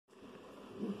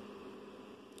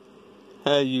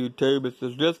Hey YouTube, this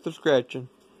is just the scratching.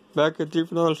 Back at you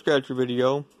for another scratcher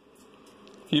video.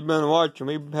 If you've been watching,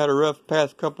 we've had a rough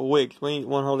past couple weeks. We ain't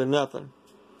won hardly nothing.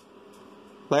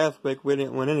 Last week we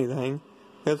didn't win anything.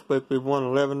 This week we've won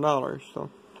 $11. So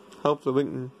hopefully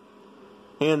we can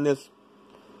end this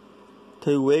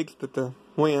 2 weeks with the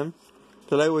win.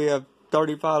 Today we have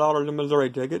 $35 in Missouri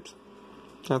tickets,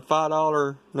 a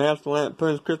 $5 National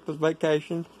Lampoon's Christmas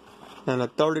Vacation, and a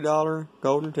 $30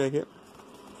 golden ticket.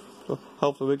 So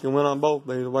hopefully we can win on both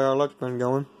these the way our luck's been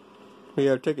going. We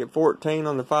have ticket 14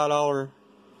 on the $5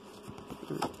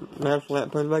 National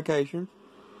Lampoon's Vacation.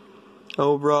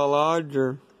 Overall odds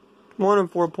are 1 in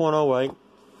 4.08.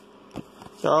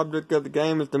 The object of the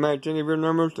game is to match any of your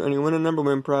numbers to any winning number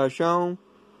when prize shown.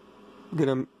 Get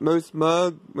a Moose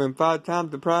mug, win 5 times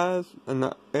the prize, and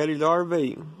the Eddie's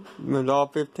RV wins all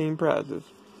 15 prizes.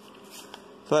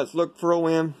 So let's look for a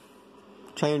win.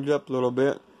 Change it up a little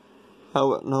bit. I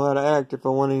wouldn't know how to act if I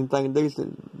want anything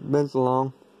decent. Been so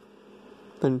long.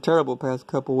 Been terrible past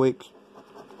couple weeks.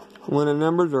 Winning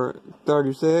numbers are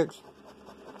 36,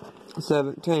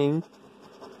 17,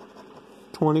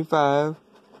 25,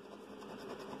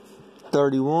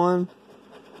 31,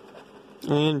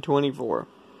 and 24.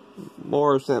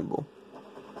 More simple.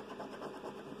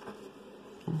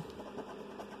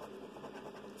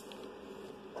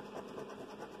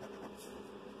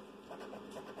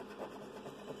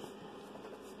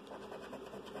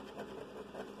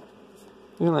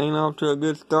 It ain't off to a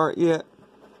good start yet.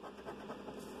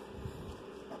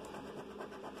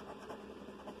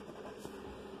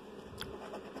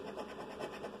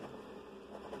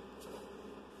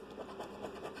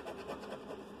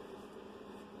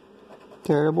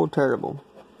 Terrible, terrible.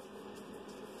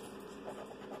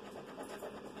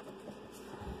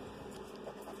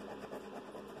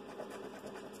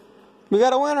 We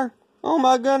got a winner. Oh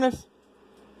my goodness.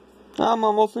 I'm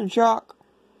almost in shock.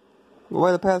 The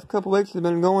way the past couple weeks have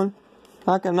been going,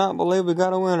 I cannot believe we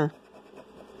got a winner.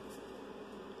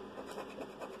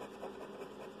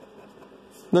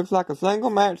 Looks like a single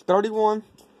match, 31.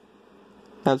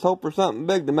 Let's hope for something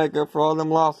big to make up for all them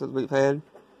losses we've had.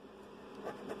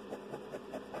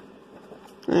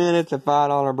 And it's a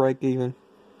 $5 break even.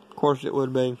 Of course it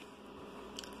would be.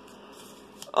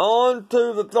 On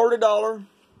to the $30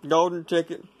 golden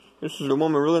ticket. This is the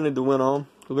one we really need to win on.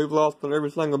 Because we've lost on every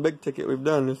single big ticket we've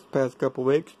done this past couple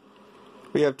weeks.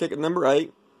 We have ticket number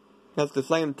 8. That's the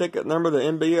same ticket number that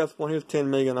MBS won his $10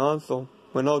 million on. So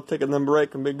we know ticket number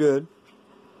 8 can be good.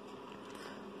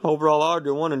 Overall odds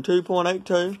are 1 in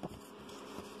 2.82.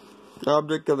 The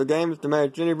object of the game is to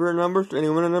match any of your numbers to any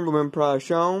winning number when prize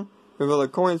shown. Reveal a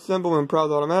coin symbol when prize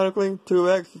automatically.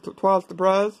 2x is twice the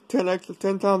prize. 10x is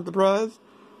 10 times the prize.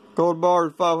 Gold bar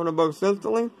is $500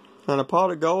 instantly. And a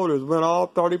pot of gold is win all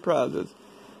 30 prizes.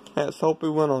 Let's hope we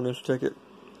win on this ticket.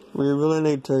 We really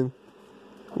need to.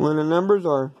 Winning numbers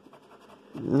are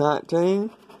 19,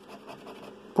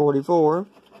 44,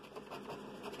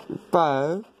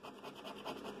 5,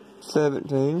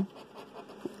 17,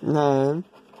 9,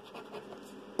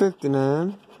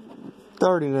 59,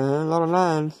 39, a lot of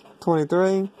 9s,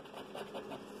 23,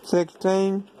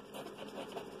 16,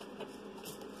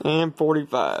 and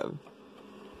 45.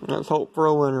 Let's hope for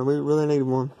a winner. We really need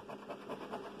one.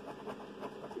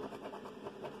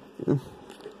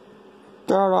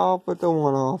 Start off with the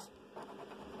one-off.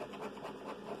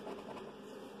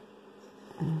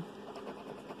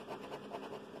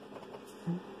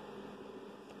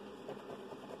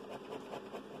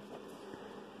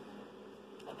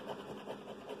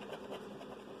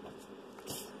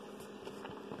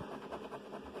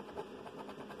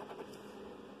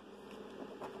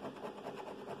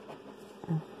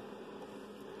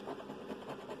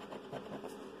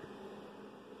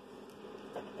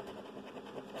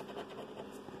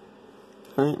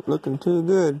 Ain't looking too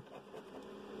good.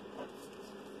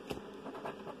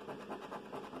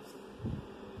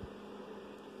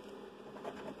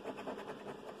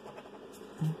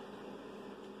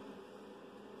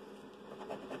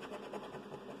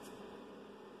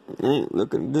 Ain't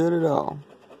looking good at all.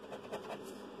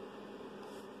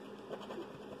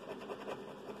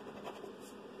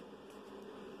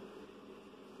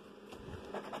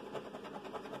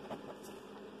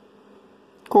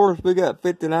 Of course, we got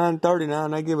 59,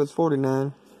 39. They give us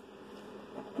 49.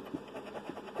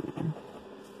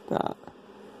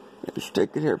 This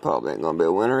ticket here probably ain't gonna be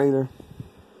a winner either.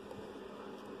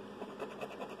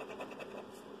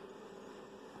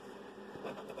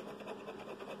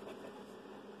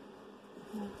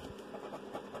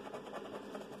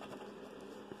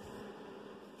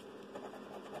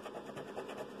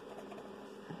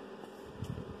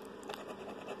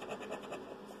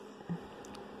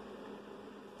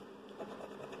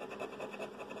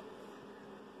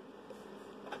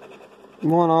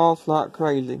 One off's not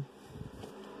crazy.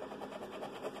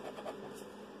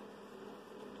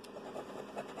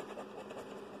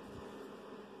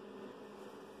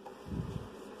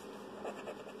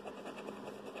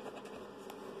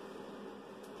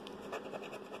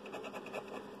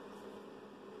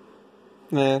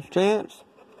 Last chance.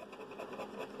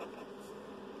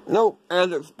 Nope,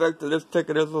 as expected, this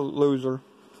ticket is a loser.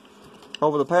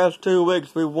 Over the past 2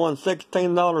 weeks, we've won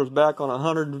 $16 back on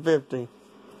 $150.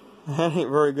 That ain't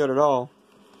very good at all.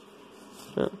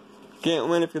 So, can't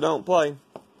win if you don't play.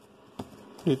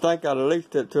 You think I'd at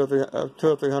least hit $200 or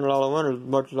 $300 winners as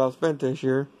much as I spent this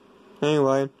year.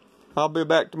 Anyway, I'll be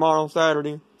back tomorrow on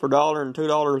Saturday for $1 and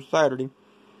 $2 Saturday.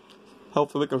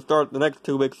 Hopefully we can start the next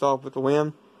 2 weeks off with a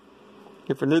win.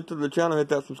 If you're new to the channel, hit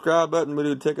that subscribe button. We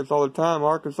do tickets all the time.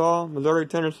 Arkansas, Missouri,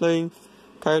 Tennessee,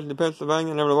 occasionally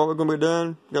Pennsylvania. Never know what we're going to be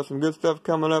doing. Got some good stuff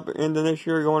coming up at the end of this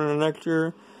year, going into next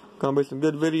year. Going to be some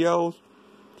good videos.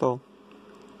 So,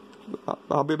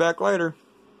 I'll be back later.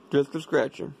 Just for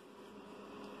scratching.